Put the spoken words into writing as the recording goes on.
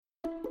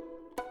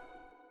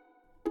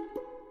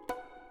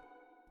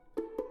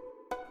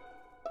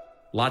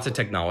Lots of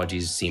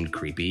technologies seemed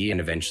creepy,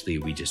 and eventually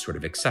we just sort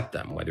of accept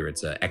them, whether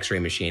it's an x-ray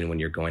machine when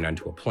you're going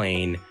onto a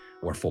plane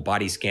or full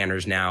body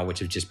scanners now, which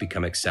have just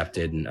become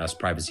accepted, and us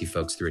privacy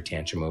folks threw a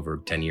tantrum over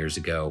 10 years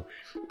ago.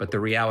 But the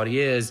reality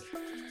is,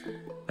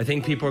 I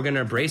think people are going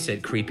to embrace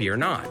it, creepy or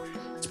not.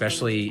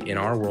 Especially in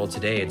our world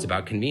today, it's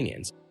about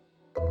convenience.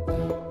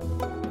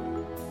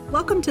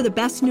 Welcome to the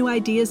Best New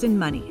Ideas in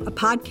Money, a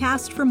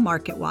podcast from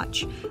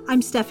MarketWatch.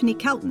 I'm Stephanie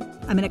Kelton.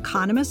 I'm an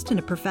economist and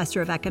a professor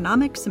of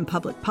economics and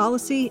public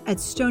policy at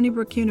Stony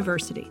Brook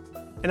University.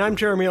 And I'm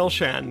Jeremy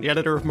Olshan, the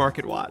editor of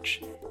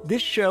MarketWatch.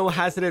 This show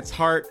has at its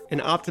heart an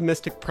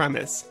optimistic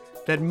premise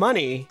that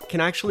money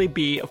can actually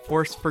be a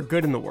force for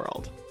good in the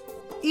world.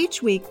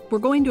 Each week, we're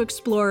going to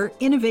explore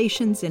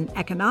innovations in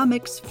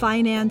economics,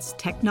 finance,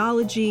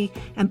 technology,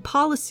 and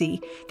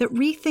policy that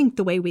rethink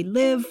the way we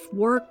live,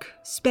 work,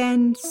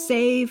 spend,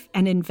 save,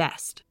 and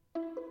invest.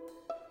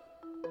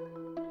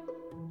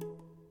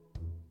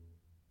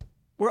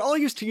 We're all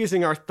used to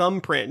using our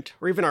thumbprint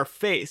or even our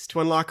face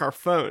to unlock our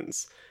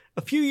phones.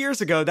 A few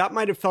years ago, that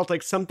might have felt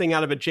like something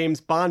out of a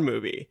James Bond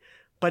movie.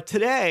 But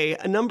today,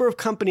 a number of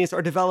companies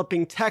are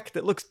developing tech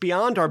that looks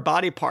beyond our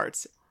body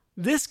parts.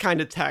 This kind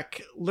of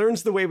tech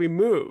learns the way we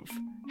move,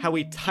 how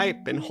we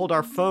type and hold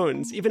our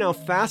phones, even how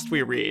fast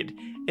we read,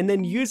 and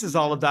then uses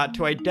all of that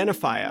to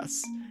identify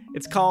us.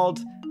 It's called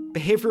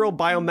behavioral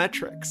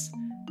biometrics.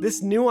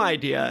 This new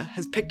idea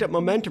has picked up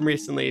momentum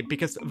recently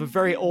because of a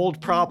very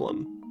old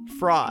problem: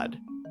 fraud.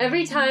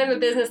 Every time a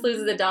business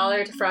loses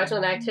 $1 to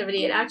fraudulent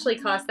activity, it actually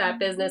costs that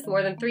business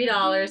more than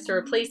 $3 to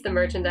replace the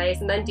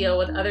merchandise and then deal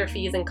with other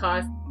fees and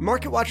costs.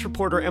 MarketWatch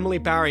reporter Emily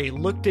Barry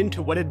looked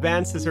into what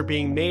advances are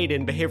being made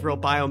in behavioral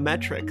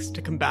biometrics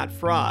to combat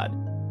fraud.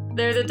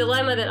 There's a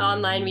dilemma that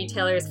online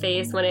retailers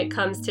face when it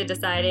comes to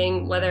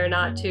deciding whether or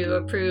not to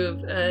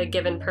approve a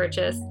given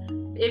purchase.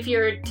 If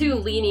you're too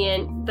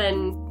lenient,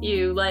 then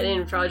you let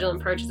in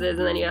fraudulent purchases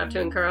and then you have to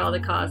incur all the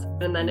costs.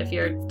 And then if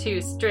you're too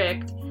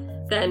strict,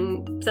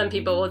 then some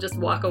people will just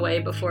walk away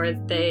before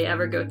they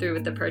ever go through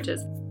with the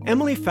purchase.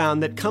 Emily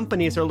found that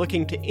companies are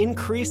looking to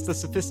increase the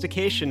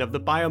sophistication of the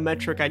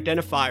biometric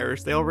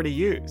identifiers they already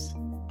use.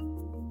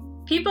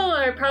 People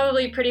are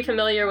probably pretty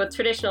familiar with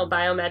traditional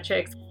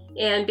biometrics,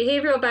 and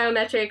behavioral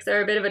biometrics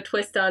are a bit of a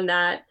twist on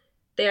that.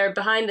 They are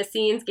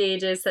behind-the-scenes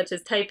gauges such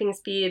as typing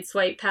speed,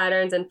 swipe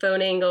patterns, and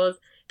phone angles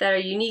that are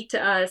unique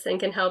to us and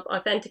can help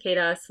authenticate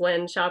us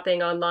when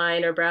shopping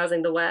online or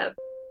browsing the web.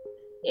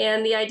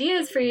 And the idea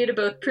is for you to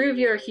both prove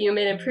you're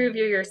human and prove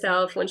you're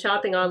yourself when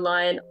shopping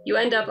online. You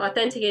end up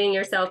authenticating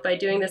yourself by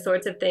doing the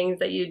sorts of things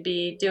that you'd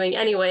be doing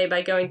anyway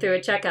by going through a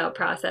checkout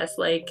process,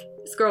 like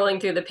scrolling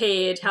through the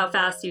page, how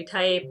fast you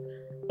type,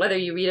 whether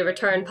you read a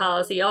return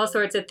policy, all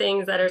sorts of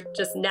things that are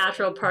just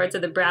natural parts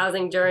of the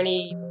browsing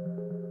journey.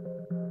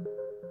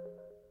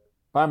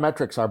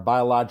 Biometrics are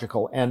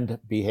biological and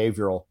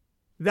behavioral.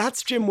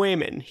 That's Jim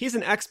Wayman. He's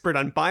an expert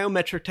on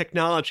biometric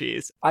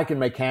technologies. I can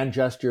make hand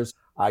gestures.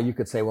 You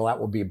could say, well, that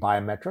will be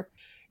biometric.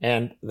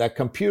 And the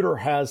computer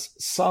has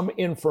some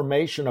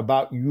information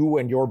about you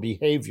and your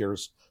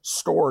behaviors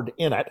stored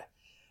in it.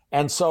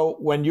 And so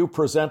when you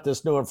present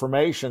this new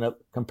information, it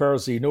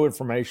compares the new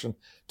information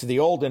to the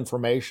old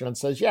information and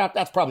says, yeah,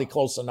 that's probably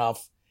close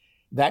enough.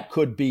 That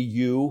could be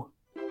you.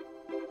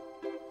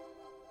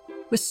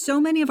 With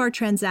so many of our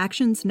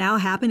transactions now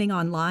happening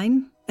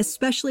online,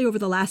 especially over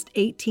the last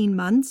 18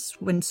 months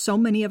when so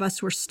many of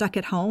us were stuck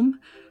at home,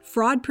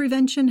 fraud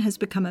prevention has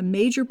become a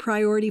major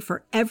priority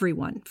for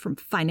everyone, from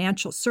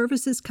financial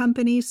services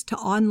companies to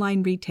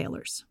online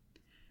retailers.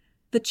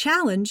 The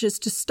challenge is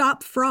to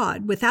stop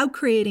fraud without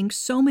creating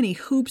so many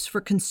hoops for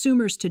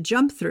consumers to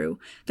jump through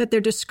that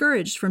they're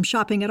discouraged from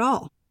shopping at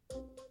all.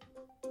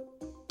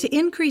 To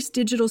increase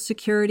digital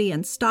security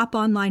and stop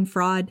online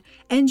fraud,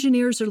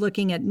 engineers are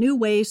looking at new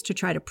ways to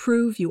try to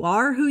prove you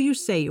are who you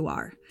say you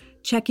are,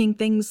 checking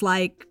things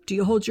like, do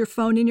you hold your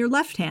phone in your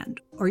left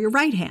hand or your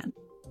right hand?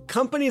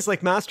 Companies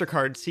like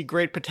MasterCard see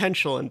great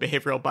potential in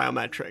behavioral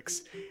biometrics.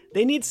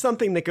 They need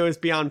something that goes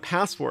beyond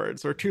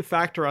passwords or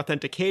two-factor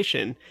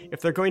authentication if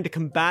they're going to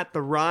combat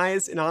the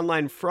rise in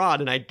online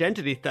fraud and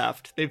identity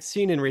theft they've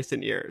seen in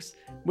recent years,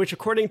 which,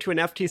 according to an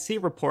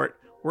FTC report,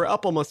 were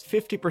up almost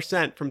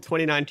 50% from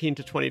 2019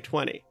 to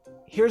 2020.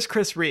 Here's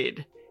Chris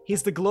Reed.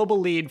 He's the global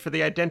lead for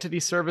the identity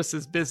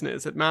services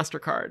business at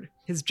MasterCard.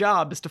 His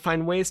job is to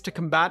find ways to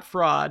combat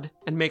fraud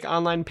and make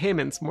online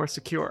payments more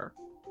secure.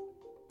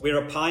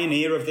 We're a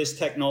pioneer of this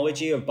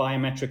technology of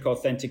biometric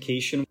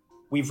authentication.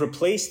 We've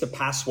replaced the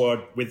password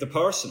with the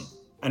person,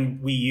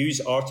 and we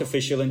use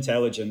artificial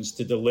intelligence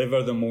to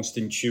deliver the most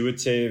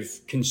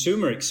intuitive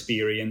consumer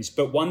experience,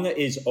 but one that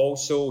is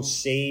also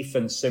safe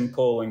and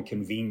simple and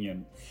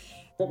convenient.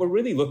 What we're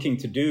really looking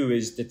to do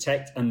is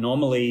detect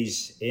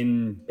anomalies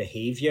in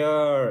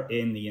behavior,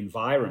 in the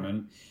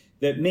environment,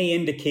 that may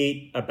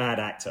indicate a bad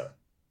actor.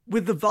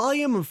 With the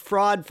volume of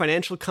fraud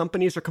financial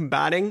companies are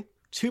combating,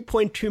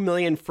 2.2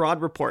 million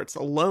fraud reports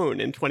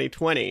alone in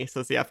 2020,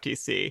 says the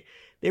FTC,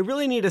 they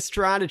really need a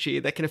strategy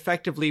that can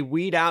effectively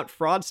weed out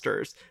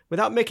fraudsters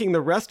without making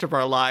the rest of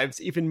our lives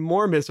even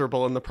more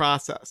miserable in the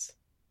process.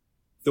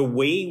 the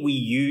way we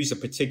use a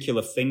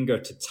particular finger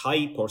to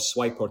type or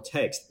swipe or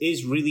text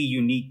is really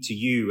unique to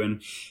you.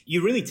 And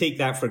you really take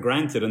that for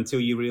granted until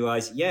you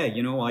realize, yeah,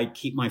 I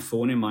keep my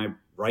phone in my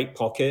right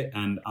pocket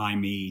and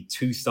I'm a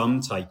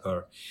two-thumb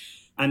typer.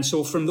 And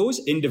so from those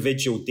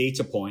individual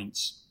data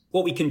points,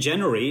 what we can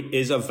generate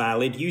is a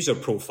valid user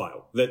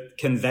profile that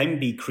can then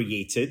be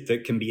created,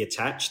 that can be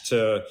attached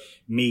to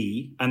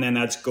me. And then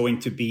that's going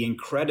to be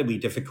incredibly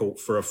difficult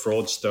for a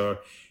fraudster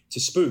to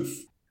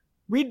spoof.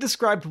 Reed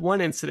described one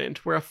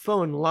incident where a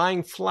phone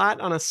lying flat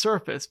on a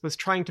surface was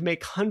trying to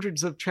make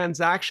hundreds of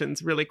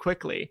transactions really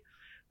quickly.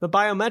 The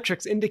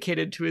biometrics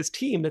indicated to his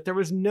team that there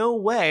was no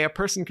way a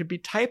person could be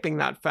typing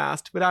that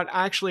fast without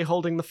actually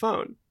holding the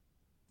phone.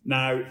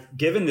 Now,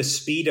 given the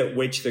speed at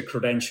which the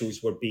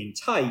credentials were being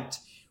typed,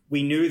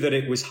 we knew that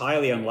it was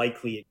highly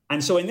unlikely.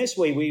 And so in this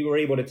way, we were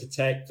able to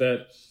detect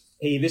that,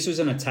 hey, this was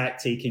an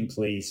attack taking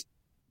place.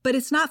 But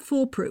it's not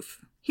foolproof.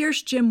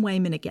 Here's Jim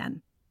Wayman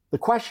again. The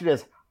question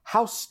is,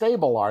 how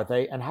stable are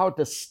they and how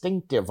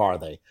distinctive are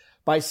they?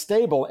 By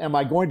stable, am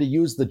I going to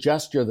use the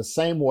gesture the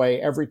same way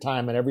every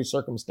time in every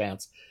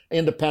circumstance,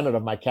 independent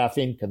of my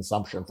caffeine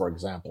consumption, for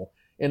example,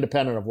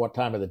 independent of what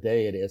time of the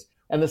day it is?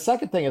 And the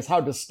second thing is, how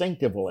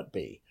distinctive will it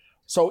be?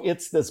 So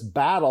it's this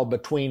battle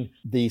between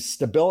the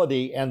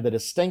stability and the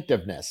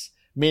distinctiveness,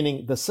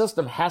 meaning the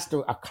system has to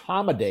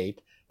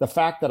accommodate the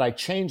fact that I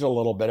change a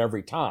little bit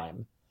every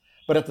time.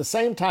 But at the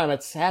same time,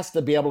 it has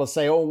to be able to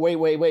say, oh,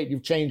 wait,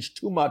 you've changed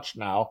too much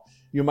now.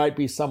 You might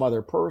be some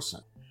other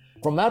person.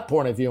 From that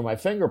point of view, my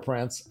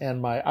fingerprints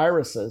and my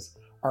irises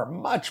are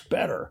much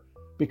better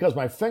because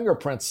my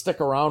fingerprints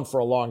stick around for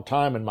a long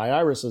time and my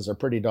irises are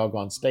pretty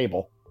doggone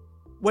stable.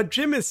 What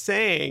Jim is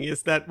saying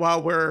is that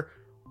while we're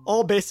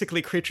all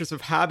basically creatures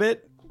of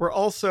habit, we're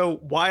also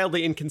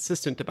wildly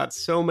inconsistent about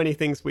so many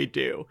things we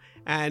do.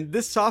 And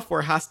this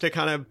software has to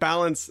kind of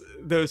balance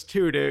those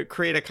two to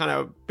create a kind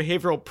of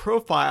behavioral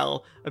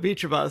profile of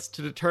each of us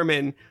to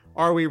determine,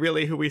 are we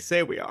really who we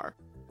say we are?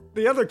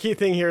 The other key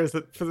thing here is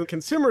that from the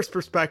consumer's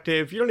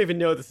perspective, you don't even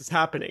know this is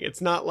happening. It's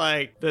not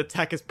like the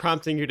tech is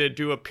prompting you to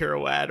do a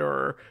pirouette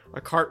or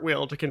a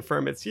cartwheel to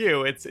confirm it's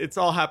you. It's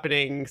all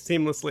happening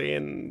seamlessly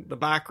in the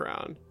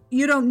background.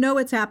 You don't know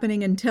it's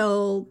happening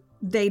until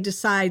they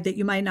decide that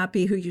you might not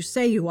be who you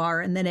say you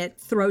are, and then it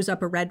throws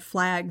up a red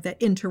flag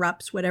that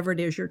interrupts whatever it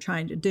is you're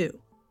trying to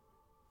do.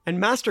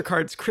 And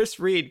MasterCard's Chris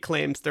Reed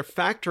claims they're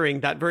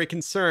factoring that very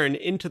concern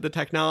into the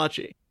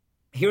technology.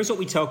 Here's what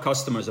we tell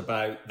customers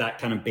about that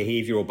kind of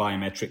behavioral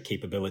biometric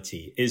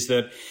capability is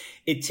that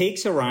it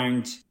takes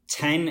around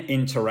 10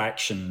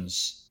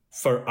 interactions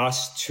for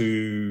us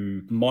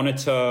to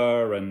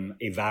monitor and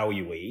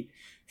evaluate,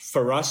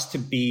 for us to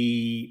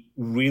be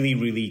really,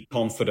 really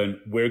confident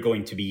we're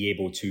going to be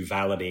able to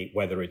validate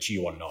whether it's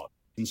you or not.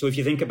 And so if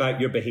you think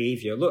about your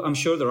behavior, look, I'm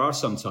sure there are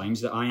some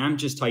times that I am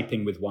just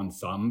typing with one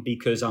thumb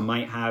because I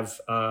might have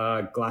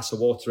a glass of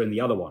water in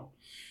the other one.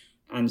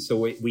 And so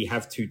we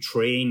have to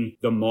train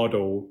the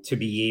model to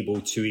be able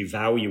to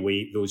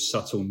evaluate those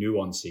subtle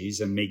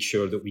nuances and make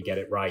sure that we get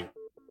it right.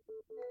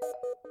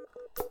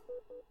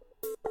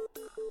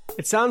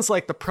 It sounds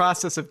like the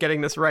process of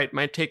getting this right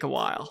might take a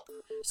while.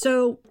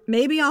 So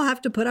maybe I'll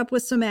have to put up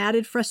with some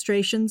added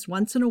frustrations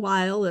once in a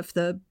while if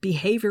the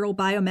behavioral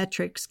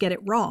biometrics get it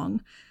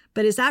wrong.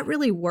 But is that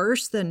really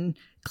worse than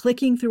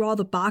clicking through all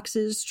the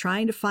boxes,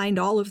 trying to find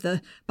all of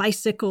the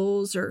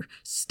bicycles or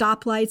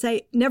stoplights?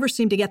 I never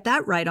seem to get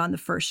that right on the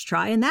first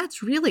try, and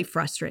that's really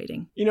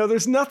frustrating. You know,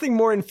 there's nothing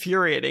more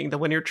infuriating than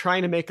when you're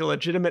trying to make a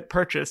legitimate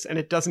purchase and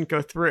it doesn't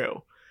go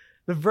through.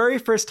 The very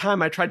first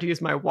time I tried to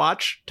use my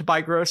watch to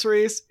buy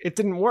groceries, it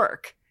didn't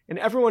work, and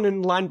everyone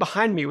in line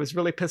behind me was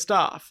really pissed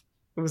off.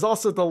 It was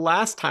also the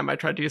last time I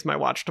tried to use my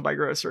watch to buy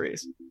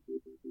groceries.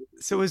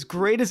 So as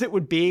great as it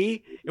would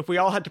be if we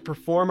all had to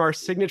perform our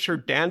signature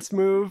dance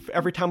move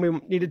every time we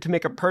needed to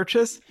make a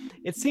purchase,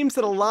 it seems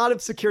that a lot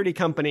of security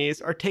companies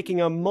are taking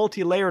a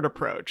multi-layered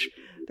approach.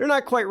 They're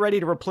not quite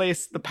ready to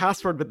replace the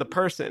password with the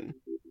person.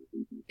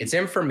 It's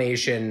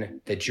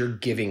information that you're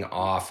giving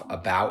off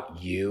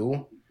about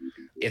you.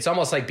 It's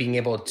almost like being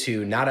able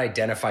to not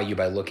identify you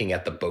by looking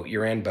at the boat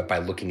you're in, but by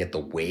looking at the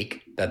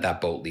wake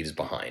that boat leaves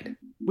behind.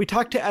 We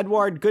talked to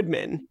Edouard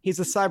Goodman. He's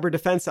a cyber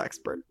defense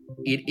expert.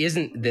 It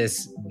isn't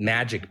this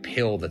magic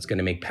pill that's going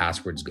to make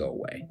passwords go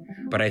away,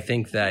 but I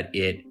think that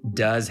it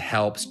does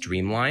help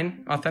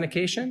streamline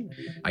authentication.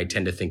 I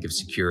tend to think of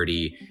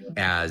security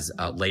as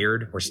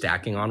layered or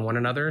stacking on one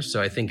another.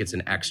 So I think it's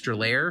an extra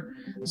layer.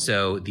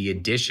 So the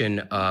addition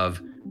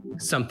of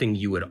something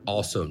you would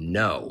also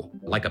know,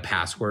 like a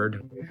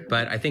password.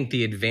 But I think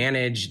the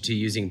advantage to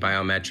using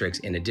biometrics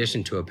in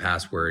addition to a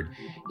password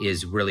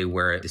is really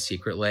where the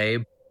secret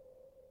lay.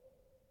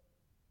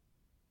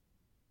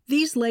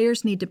 These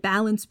layers need to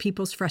balance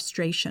people's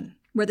frustration,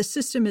 where the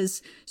system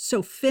is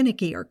so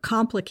finicky or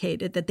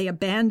complicated that they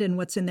abandon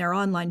what's in their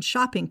online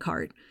shopping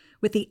cart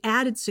with the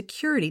added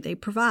security they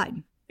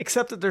provide.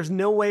 Except that there's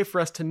no way for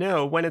us to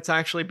know when it's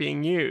actually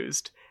being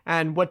used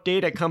and what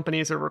data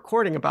companies are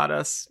recording about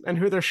us and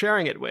who they're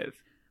sharing it with.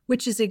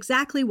 Which is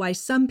exactly why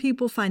some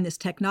people find this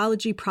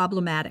technology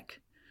problematic.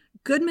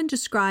 Goodman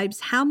describes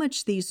how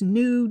much these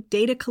new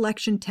data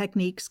collection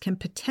techniques can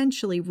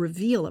potentially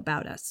reveal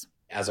about us.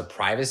 As a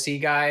privacy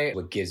guy,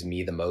 what gives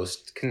me the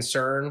most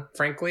concern,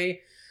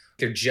 frankly,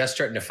 they're just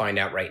starting to find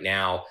out right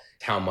now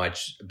how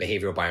much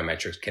behavioral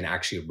biometrics can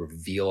actually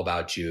reveal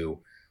about you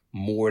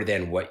more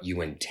than what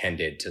you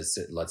intended to,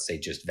 let's say,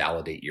 just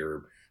validate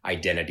your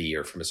identity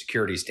or from a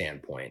security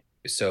standpoint.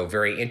 So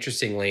very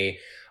interestingly,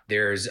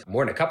 there's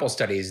more than a couple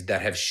studies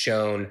that have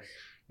shown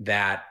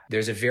that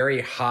there's a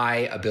very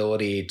high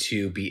ability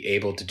to be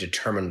able to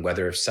determine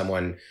whether if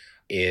someone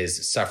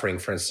is suffering,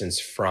 for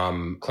instance,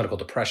 from clinical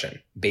depression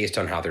based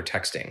on how they're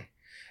texting.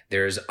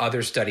 There's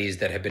other studies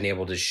that have been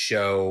able to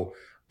show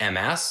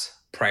MS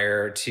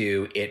prior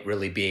to it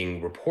really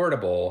being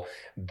reportable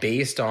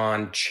based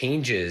on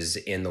changes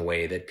in the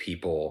way that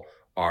people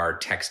are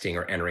texting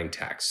or entering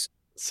text.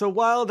 So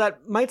while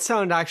that might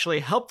sound actually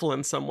helpful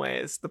in some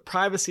ways, the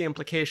privacy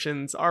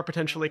implications are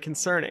potentially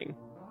concerning.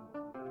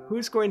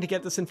 Who's going to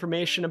get this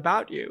information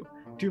about you?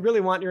 Do you really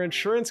want your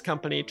insurance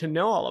company to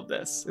know all of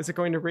this? Is it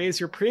going to raise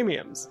your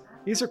premiums?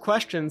 These are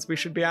questions we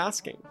should be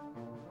asking.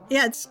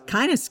 Yeah, it's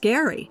kind of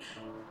scary.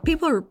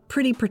 People are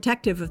pretty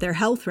protective of their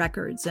health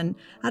records, and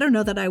I don't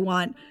know that I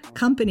want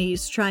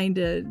companies trying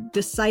to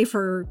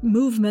decipher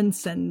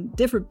movements and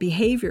different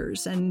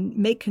behaviors and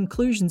make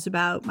conclusions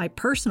about my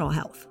personal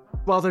health.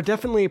 While there are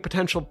definitely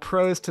potential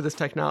pros to this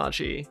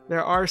technology,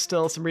 there are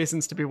still some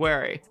reasons to be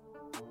wary.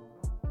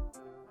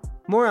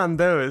 More on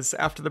those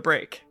after the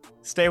break.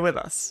 Stay with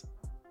us.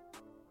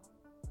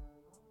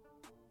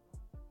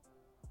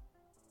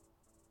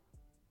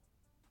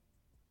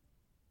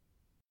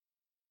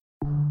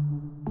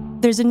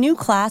 There's a new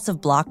class of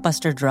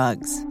blockbuster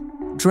drugs.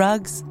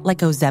 Drugs like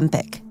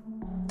Ozempic.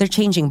 They're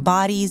changing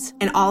bodies.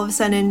 And all of a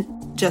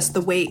sudden, just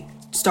the weight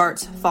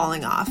starts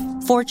falling off.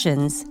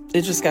 Fortunes.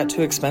 It just got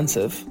too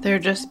expensive. They're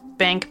just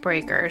bank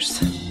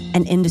breakers.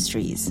 And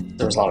industries.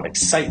 There was a lot of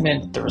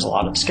excitement. There was a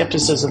lot of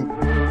skepticism.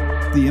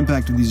 The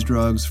impact of these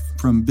drugs,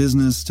 from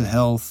business to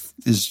health,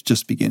 is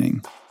just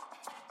beginning.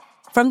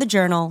 From the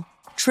Journal,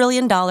 $1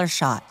 Trillion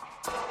Shot.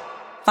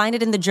 Find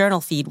it in the Journal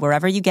feed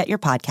wherever you get your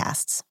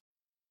podcasts.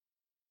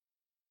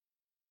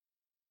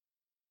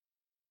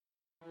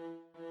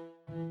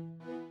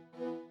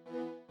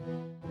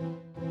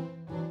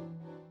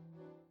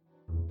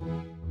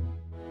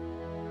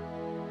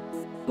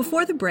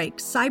 Before the break,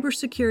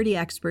 cybersecurity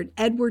expert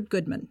Edward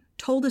Goodman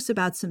told us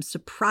about some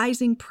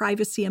surprising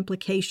privacy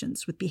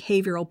implications with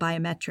behavioral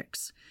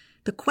biometrics.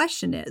 The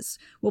question is,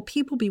 will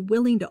people be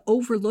willing to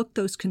overlook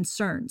those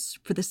concerns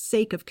for the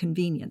sake of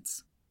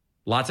convenience?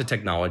 Lots of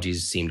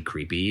technologies seemed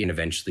creepy, and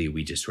eventually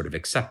we just sort of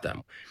accept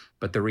them.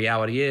 But the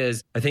reality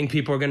is, I think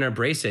people are going to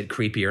embrace it,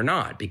 creepy or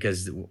not,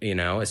 because,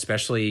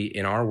 especially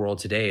in our world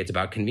today, it's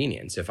about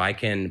convenience. If I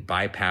can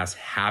bypass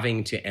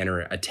having to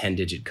enter a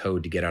 10-digit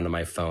code to get onto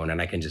my phone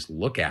and I can just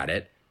look at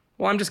it,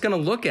 well, I'm just going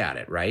to look at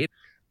it, right?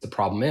 The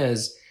problem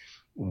is,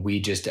 we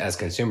just, as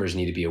consumers,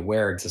 need to be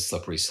aware it's a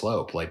slippery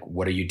slope. Like,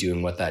 what are you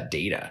doing with that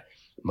data?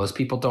 Most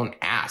people don't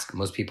ask.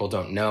 Most people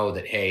don't know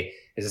that, hey,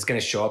 is this going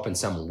to show up in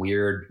some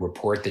weird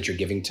report that you're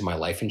giving to my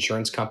life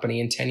insurance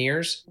company in 10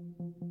 years?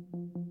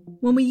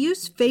 When we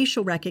use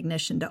facial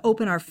recognition to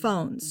open our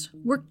phones,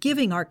 we're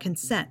giving our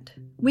consent.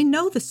 We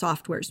know the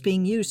software is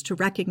being used to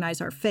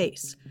recognize our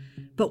face.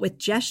 But with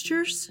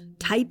gestures,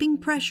 typing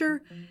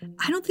pressure,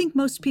 I don't think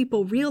most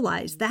people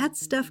realize that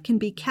stuff can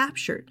be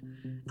captured.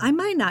 I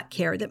might not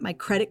care that my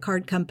credit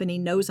card company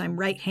knows I'm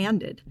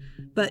right-handed,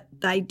 but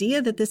the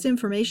idea that this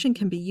information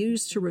can be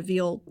used to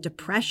reveal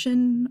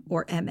depression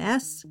or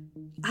MS,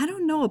 I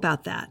don't know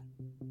about that.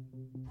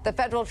 The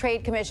Federal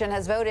Trade Commission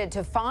has voted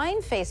to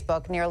fine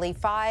Facebook nearly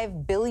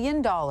 $5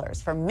 billion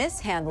for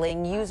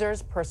mishandling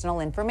users'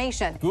 personal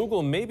information.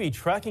 Google may be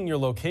tracking your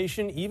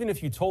location even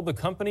if you told the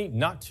company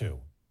not to.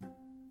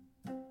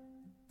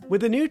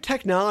 With a new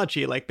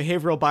technology like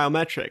behavioral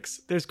biometrics,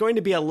 there's going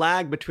to be a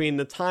lag between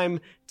the time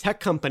tech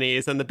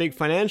companies and the big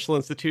financial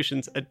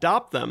institutions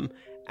adopt them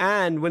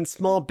and when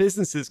small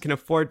businesses can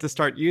afford to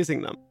start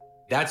using them.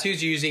 That's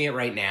who's using it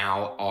right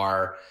now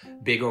are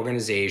big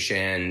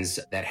organizations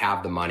that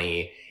have the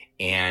money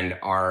and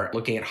are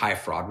looking at high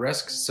fraud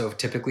risks. So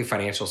typically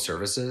financial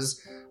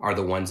services are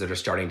the ones that are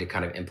starting to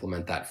kind of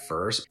implement that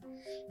first.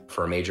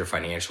 For a major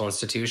financial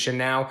institution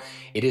now,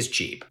 it is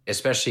cheap,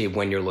 especially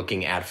when you're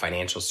looking at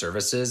financial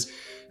services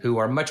who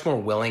are much more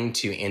willing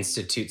to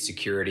institute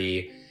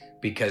security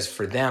because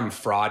for them,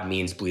 fraud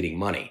means bleeding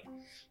money.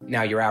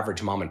 Now, your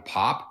average mom and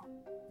pop,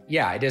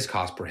 yeah, it is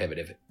cost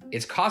prohibitive.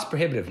 It's cost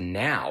prohibitive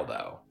now,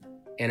 though.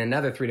 In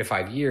another 3 to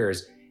 5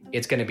 years,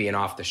 it's going to be an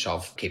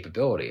off-the-shelf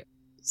capability.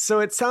 So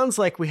it sounds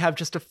like we have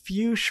just a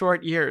few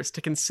short years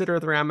to consider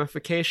the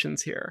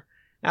ramifications here.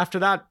 After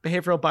that,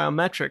 behavioral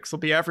biometrics will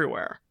be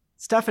everywhere.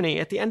 Stephanie,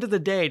 at the end of the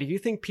day, do you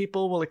think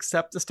people will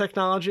accept this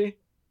technology?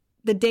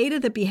 The data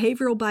that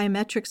behavioral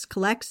biometrics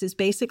collects is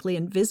basically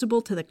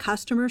invisible to the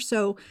customer,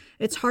 so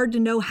it's hard to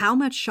know how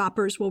much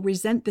shoppers will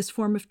resent this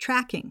form of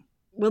tracking.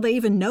 Will they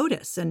even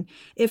notice? And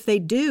if they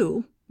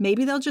do,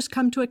 maybe they'll just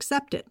come to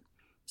accept it.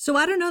 So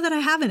I don't know that I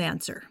have an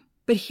answer.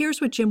 But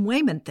here's what Jim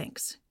Wayman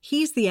thinks.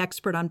 He's the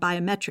expert on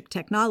biometric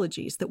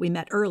technologies that we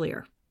met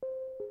earlier.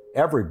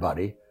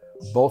 Everybody,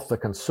 both the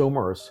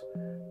consumers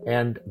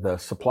and the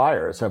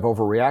suppliers, have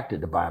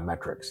overreacted to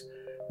biometrics.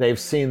 They've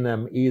seen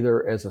them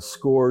either as a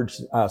scourge.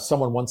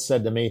 Someone once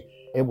said to me,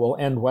 it will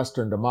end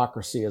Western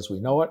democracy as we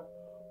know it,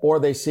 or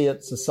they see it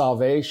as a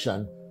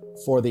salvation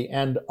for the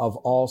end of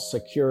all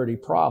security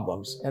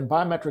problems. And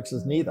biometrics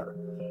is neither.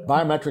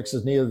 Biometrics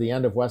is neither the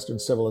end of Western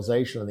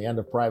civilization or the end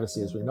of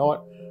privacy as we know it,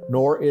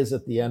 nor is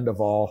it the end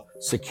of all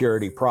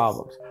security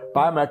problems.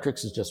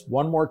 Biometrics is just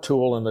one more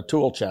tool in the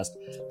tool chest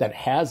that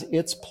has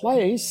its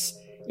place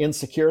in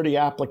security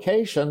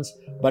applications,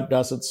 but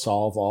doesn't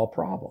solve all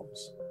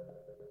problems.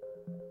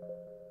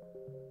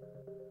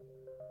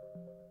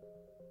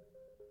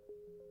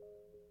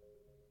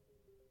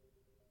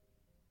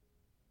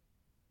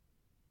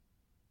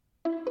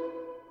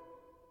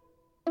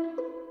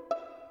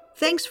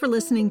 Thanks for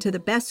listening to the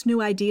best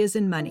new ideas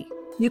in money.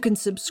 You can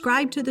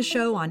subscribe to the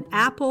show on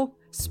Apple,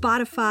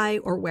 Spotify,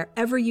 or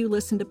wherever you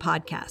listen to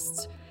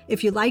podcasts.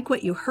 If you like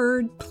what you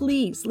heard,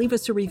 please leave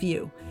us a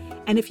review.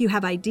 And if you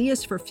have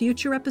ideas for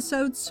future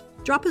episodes,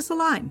 drop us a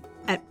line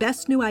at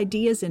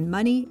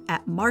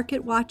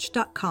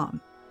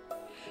bestnewideasinmoney@marketwatch.com.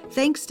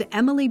 Thanks to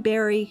Emily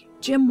Berry,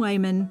 Jim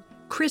Wayman,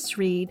 Chris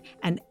Reed,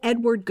 and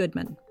Edward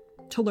Goodman.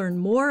 To learn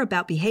more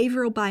about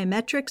behavioral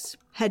biometrics,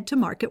 head to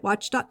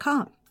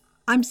marketwatch.com.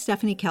 I'm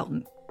Stephanie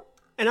Kelton.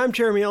 And I'm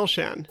Jeremy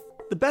Olshan.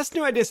 The Best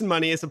New Ideas in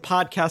Money is a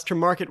podcast from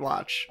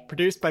MarketWatch,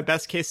 produced by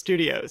Best Case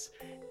Studios.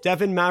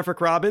 Devin Maverick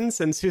Robbins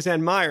and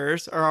Suzanne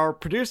Myers are our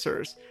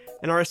producers,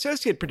 and our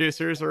associate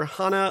producers are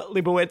Hannah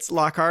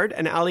Leibowitz-Lockhart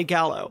and Ali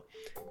Gallo.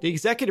 The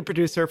executive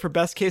producer for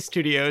Best Case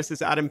Studios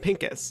is Adam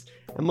Pincus,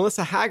 and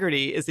Melissa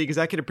Haggerty is the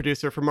executive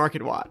producer for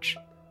MarketWatch.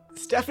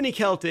 Stephanie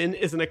Kelton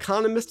is an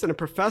economist and a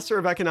professor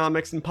of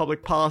economics and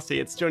public policy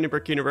at Stony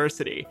Brook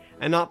University,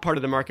 and not part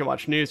of the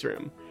MarketWatch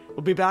newsroom.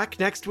 We'll be back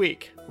next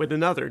week with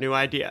another new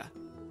idea.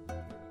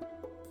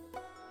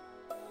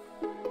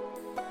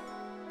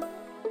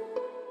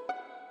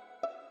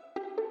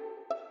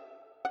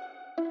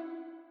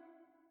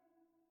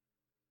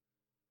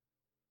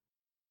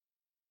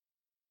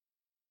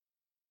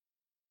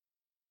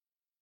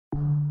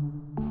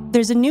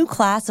 There's a new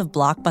class of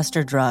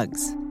blockbuster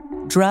drugs.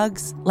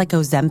 Drugs like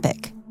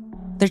Ozempic.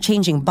 They're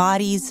changing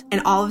bodies.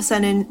 And all of a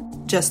sudden,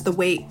 just the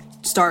weight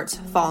starts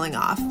falling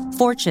off.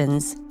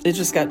 Fortunes. It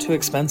just got too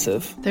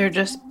expensive. They're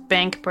just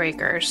bank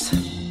breakers.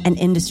 And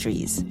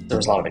industries. There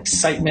was a lot of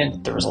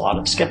excitement. There was a lot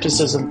of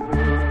skepticism.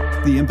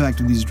 The impact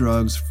of these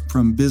drugs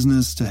from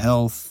business to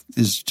health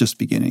is just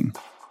beginning.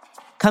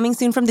 Coming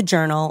soon from the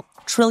Journal,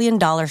 $1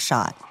 Trillion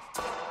Shot.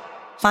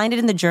 Find it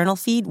in the Journal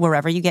feed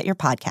wherever you get your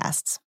podcasts.